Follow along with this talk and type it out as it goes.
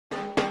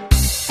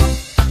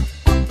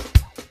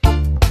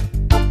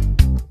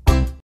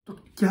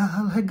क्या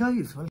हाल है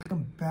guys,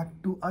 welcome back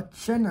to a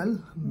channel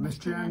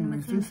mister and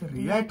Mrs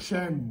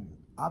reaction.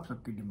 आप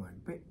सबकी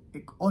डिमांड पे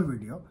एक और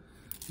वीडियो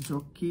जो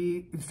कि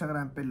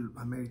इंस्टाग्राम पे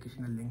हमें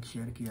किसी ने लिंक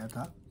शेयर किया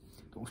था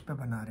तो उस पर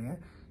बना रहे हैं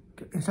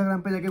कि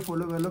इंस्टाग्राम पे जाके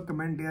फॉलो कर लो।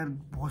 कमेंट यार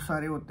बहुत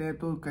सारे होते हैं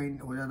तो कहीं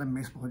हो जाता है,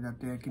 मिस हो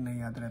जाते हैं कि नहीं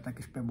याद रहता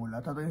किस पे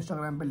बोला था। तो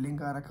इंस्टाग्राम पे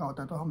लिंक आ रखा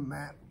होता है तो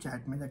मैं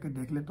चैट में जाके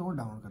देख लेता हूँ,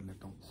 डाउनलोड कर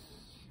लेता हूँ।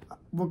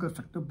 वो कर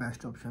सकते हो,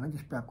 बेस्ट ऑप्शन है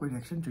जिसपे आपको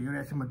रिएक्शन चाहिए। और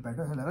ऐसे मत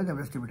बैठो, ऐसा लग रहा है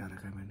जबरदस्ती बिठा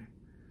रखा है मैंने।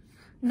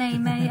 नहीं,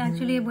 मैं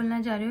एक्चुअली ये बोलना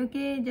चाह रही हूँ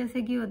कि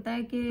जैसे कि होता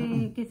है कि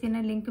किसी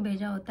ने लिंक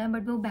भेजा होता है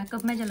बट वो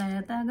बैकअप में चला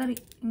जाता है। अगर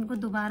इनको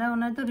दोबारा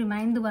होना है तो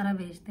रिमाइंड दोबारा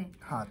भेजते हैं।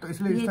 हाँ, तो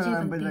इसलिए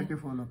इंस्टाग्राम पे जाके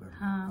फॉलो करो।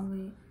 हाँ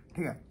वही,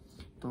 ठीक है।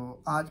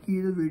 तो आज की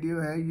ये जो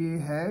वीडियो है ये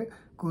है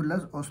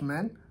कुरुलुस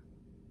ओस्मान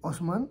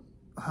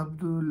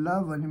हस्बुनल्लाह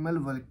वनिमल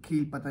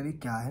वकील, पता नहीं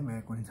क्या है,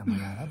 मेरे को नहीं समझ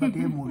आ रहा। बट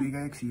ये मूवी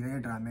का एक सीन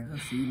है, ड्रामे का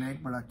सीन है,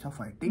 एक बड़ा अच्छा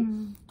फाइटिंग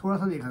थोड़ा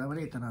सा देखा था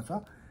मैंने, इतना सा।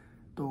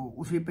 तो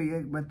उसी पे ये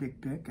एक बार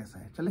देखते हैं कैसा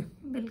है। चले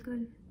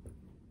बिल्कुल।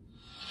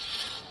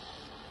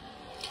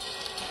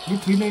 ये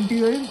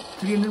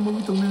 300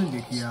 मूवी तुमने नहीं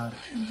देखी यार?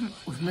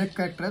 उसमें एक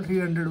कैरेक्टर है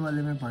 300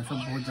 वाले में, भाई साहब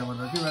बहुत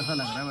जबरदस्त है, वैसा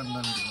लग रहा है बंदा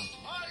मेरे को।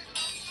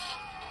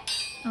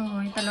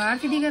 ओह, तलवार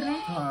सीधी कर रहे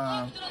हैं।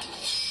 हाँ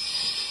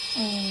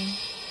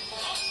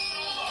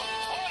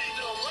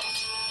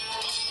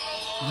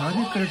यार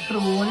ये कैरेक्टर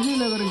वो वाली नहीं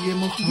लग रहा,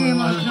 गेम ऑफ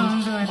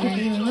थ्रोन्स वाले।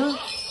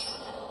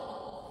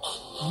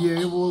 ये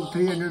वो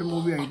 300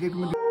 मूवी आई थी।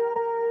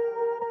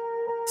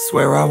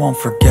 Swear I won't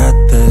forget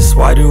this,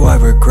 why do I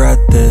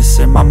regret this?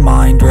 In my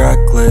mind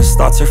reckless,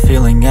 thoughts are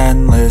feeling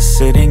endless.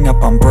 Sitting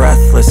up I'm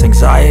breathless,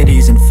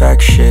 anxiety's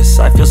infectious.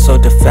 I feel so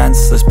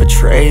defenseless,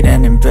 betrayed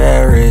and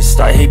embarrassed.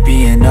 I hate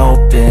being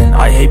open,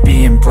 I hate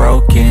being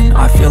broken.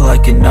 I feel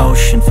like an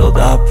ocean, filled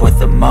up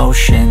with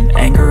emotion.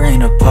 Anger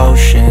ain't a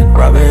potion,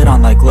 rub it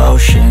on like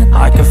lotion.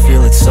 I can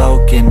feel it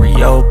soaking,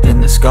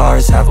 reopen, the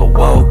scars have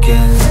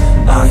awoken.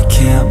 I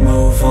can't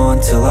move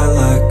on till I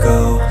let go.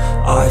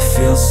 I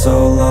feel so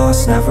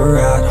lost, never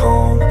at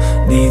home.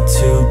 Need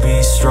to be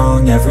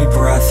strong, every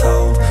breath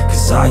hold.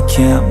 Cause I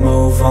can't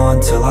move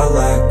on till I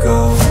let go.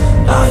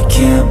 I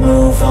can't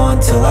move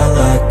on till I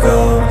let go.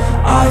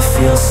 I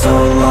feel so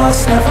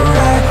lost, never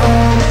at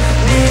home.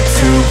 Need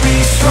to be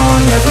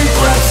strong, every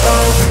breath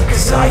hold.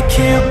 Cause I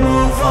can't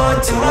move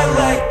on till I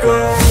let go.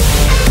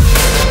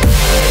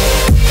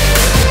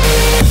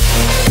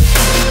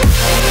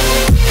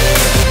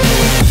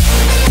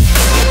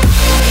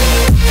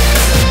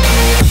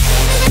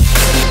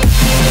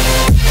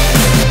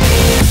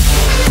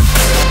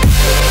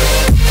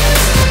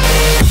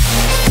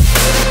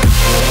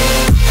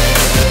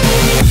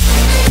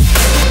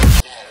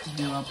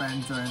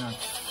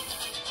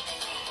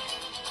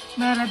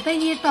 मैं लगता है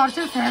ये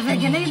torture सहज है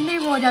कि नहीं, इतने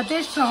वो हो जाते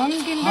हैं स्ट्रॉन्ग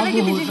के अंदर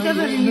किसी चीज का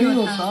जरूरी नहीं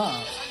होता।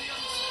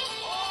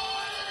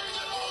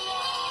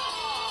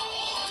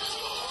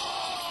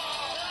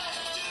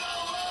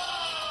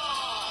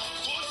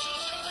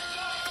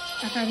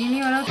 ऐसा ही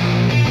नहीं हो रहा।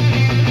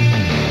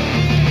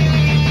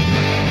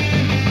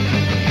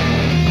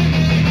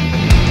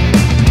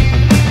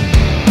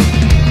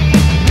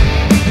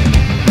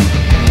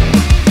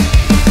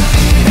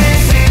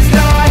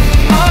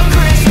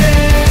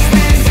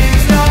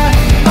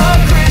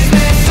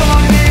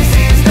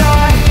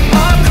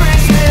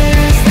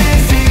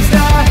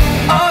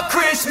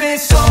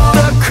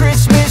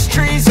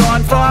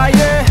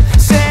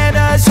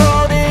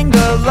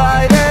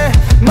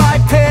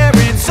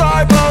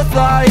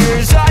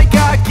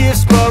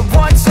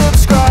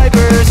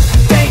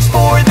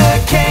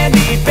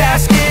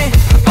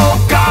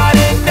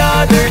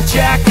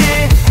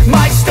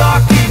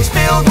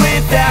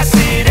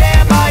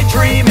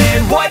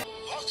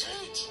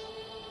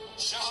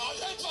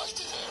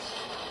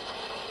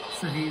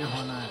 शहीद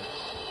होना है,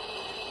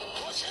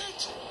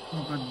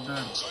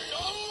 मुकद्दर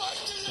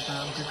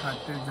इस्लाम के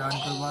खातिर जान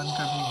कुर्बान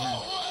करनी है।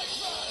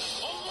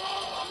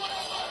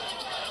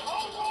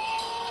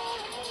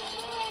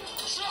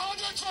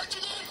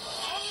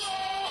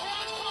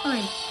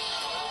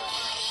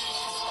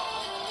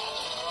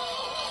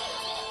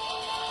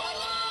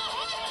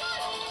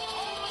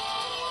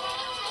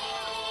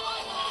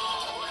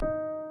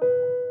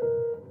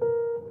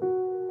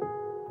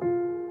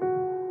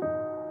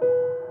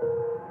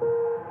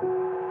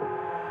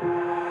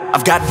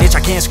 I've got an itch I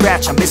can't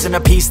scratch, I'm missing a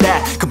piece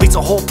that completes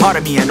a whole part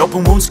of me, an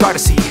open wound scar to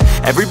see.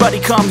 Everybody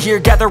come here,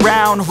 gather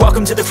round,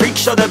 welcome to the freak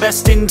show, the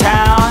best in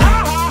town.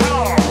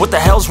 What the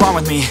hell's wrong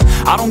with me?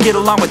 I don't get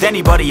along with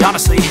anybody,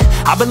 honestly.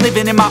 I've been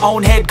living in my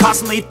own head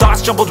constantly,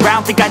 thoughts jumbled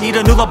round, think I need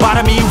a new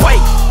lobotomy.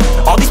 Wait,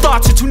 all these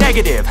thoughts are too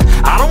negative,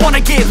 I don't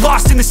wanna get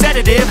lost in the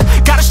sedative.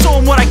 Gotta show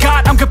them what I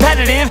got, I'm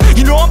competitive.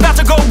 You know I'm about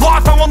to go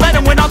off, I won't let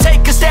them win, I'll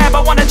take a stab.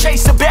 I wanna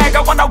chase the bag,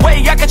 I wanna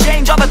weigh, I can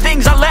change all the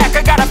things I lack.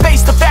 I gotta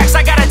face the facts,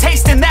 I got a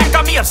taste in that.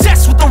 Got me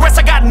obsessed with the rest,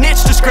 I got an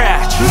itch to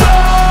scratch.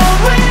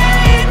 Lonely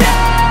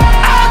now,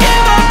 I'll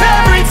give up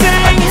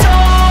everything.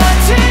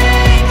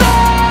 Daunting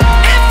though,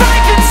 if I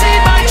could see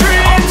my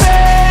dreams,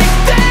 I'll make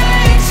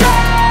things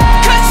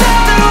right. 'Cause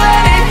I'll do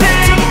anything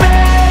to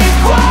make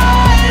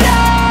what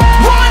I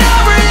wanna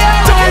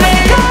reality. Don't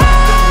let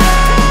go.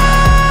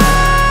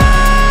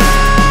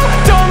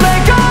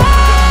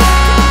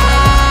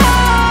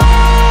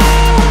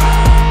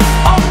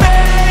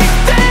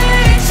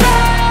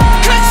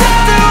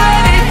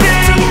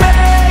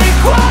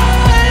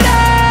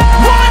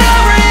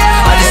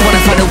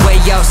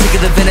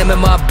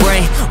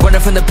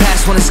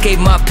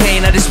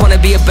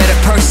 be a better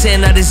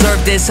person, I deserve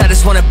this, I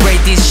just wanna break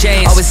these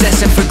chains. Always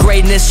destined for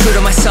greatness, true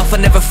to myself, I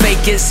never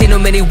fake it. Seen too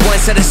many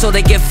ones that are so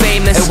they get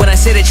famous, and when I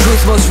say the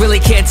truth, most really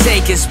can't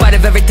take it. In spite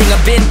of everything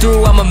I've been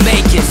through, I'ma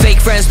make it.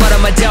 Fake friends, but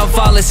on my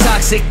downfall is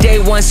toxic. Day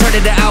one,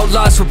 started to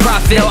outlaws for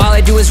profit. Now all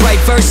I do is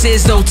write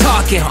verses, no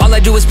talking. All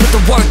I do is put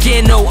the work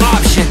in, no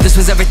option. This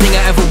was everything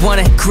I ever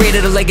wanted.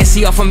 Created a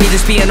legacy off of me,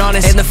 just being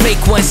honest. And the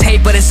fake ones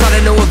hate, but it's all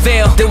to no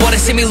avail. They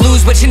wanna see me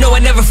lose, but you know I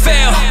never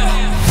fail.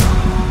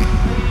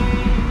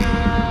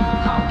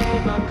 I'll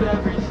give up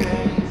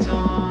everything,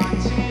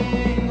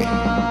 daunting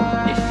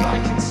if I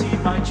can see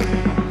my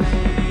dream.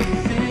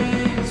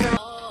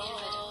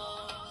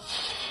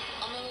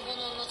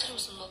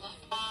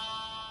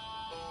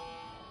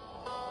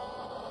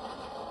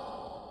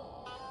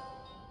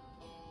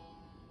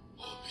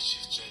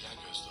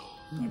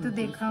 ये तो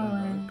देखा हुआ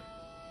है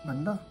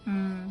बंदा।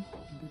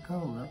 देखा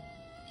होगा।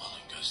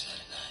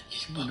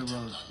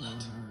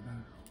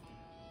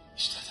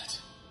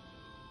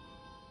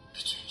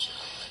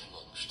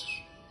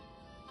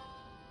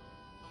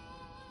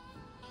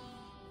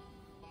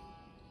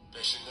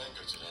 Peşinden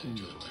götüren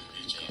görüntülü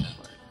bir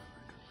ceylandı.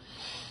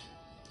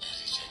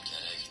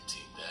 Ericenklere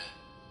gittiğinde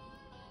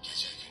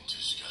gece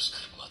gündüz göz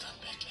kırpmadan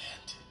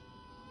bekleyendi.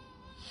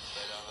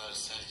 Belalar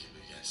sel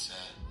gibi gelse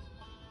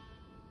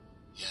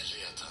yerli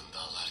yatan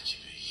dağlar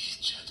gibi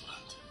yiğitçe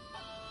durandı.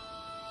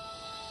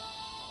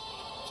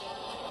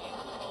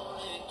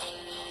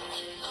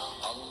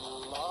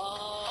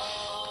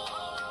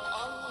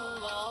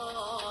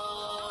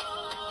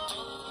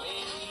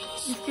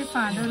 इसके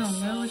father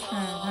होंगे वो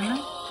शायद, है ना?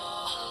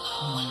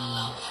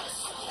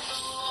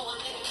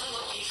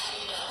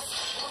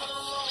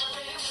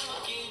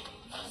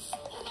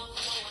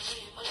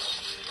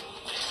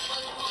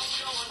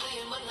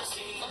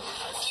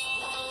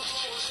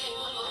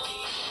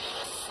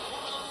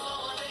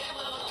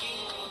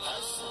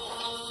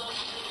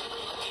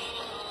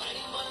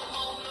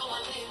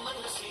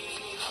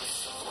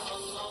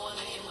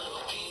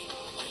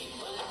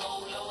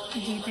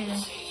 जीते गए।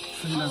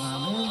 सही लगा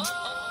हमें।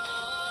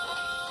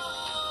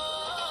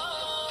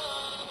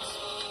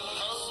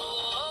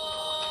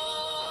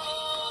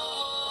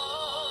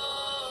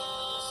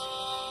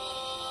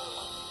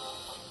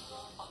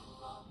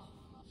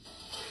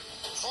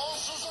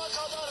 Sonsuza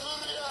kadar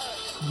hürriyet.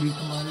 ये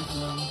तुम्हारी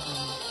सलाम है।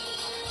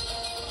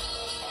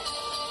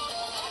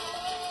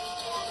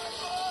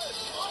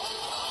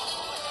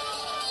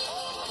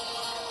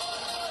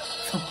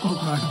 सबको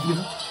काट दिया।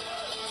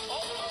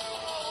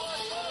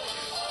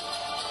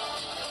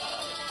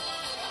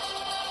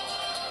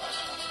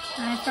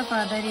 ऐसा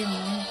फादर ही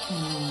होंगे।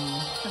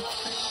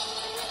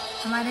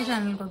 हमारे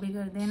चैनल को भी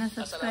कर देना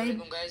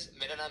सब्सक्राइब।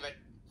 मेरा नाम है।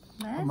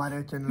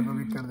 हमारे चैनल को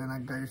भी कर देना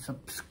गाइस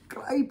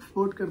सब्सक्राइब,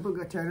 सपोर्ट कर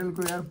दो चैनल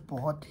को यार,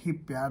 बहुत ही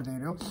प्यार दे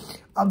रहे हो।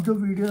 अब जो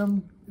वीडियो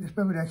हम इस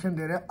पर रिएक्शन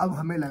दे रहे हैं, अब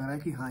हमें लग रहा है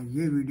कि हाँ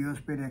ये वीडियोस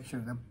पे रिएक्शन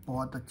है,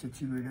 बहुत अच्छी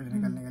अच्छी वीडियोस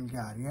निकल के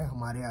आ रही है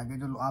हमारे आगे।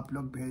 जो आप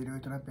लोग भेज रहे हो,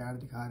 इतना प्यार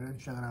दिखा रहे हो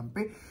इंस्टाग्राम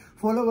पे,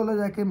 फॉलो करो,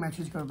 जाके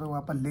मैसेज कर दो,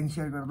 वहाँ पर लिंक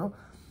शेयर कर दो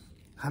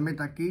हमें,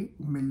 ताकि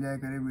मिल जाए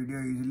करे वीडियो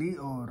इजीली।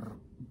 और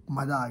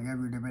मज़ा आ गया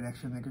वीडियो पे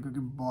रिएक्शन देखे, क्योंकि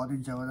बहुत ही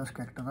ज़बरदस्त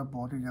कैरेक्टर था,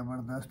 बहुत ही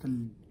ज़बरदस्त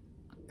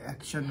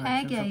एक्शन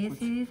है। क्या ये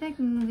सीरीज है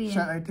कि मूवी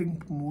है? आई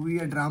थिंक मूवी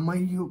या ड्रामा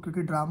ही हो,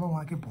 क्योंकि ड्रामा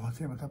वहाँ के बहुत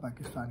से मतलब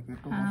पाकिस्तान के।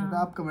 तो हो सकता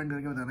है आप कमेंट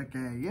करके बताना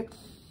क्या है ये।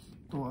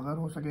 तो अगर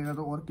हो सकेगा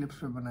तो और क्लिप्स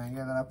पे बनाएंगे,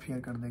 अगर आप शेयर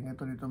कर देंगे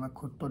तो। नहीं तो मैं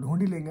खुद तो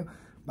ढूंढ ही लेंगे।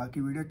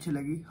 बाकी वीडियो अच्छी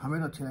लगी, हमें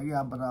तो अच्छी लगी,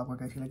 आप बताओ आपको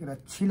कैसी लगी।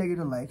 अच्छी लगी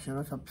तो लाइक शेयर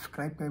और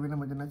सब्सक्राइब कर देना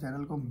मुझे ना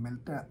चैनल को।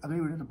 मिलते हैं अगली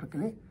वीडियो, तब तक के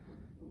लिए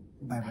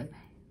बाय बाय,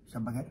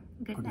 सब बगैर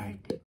गुड नाइट।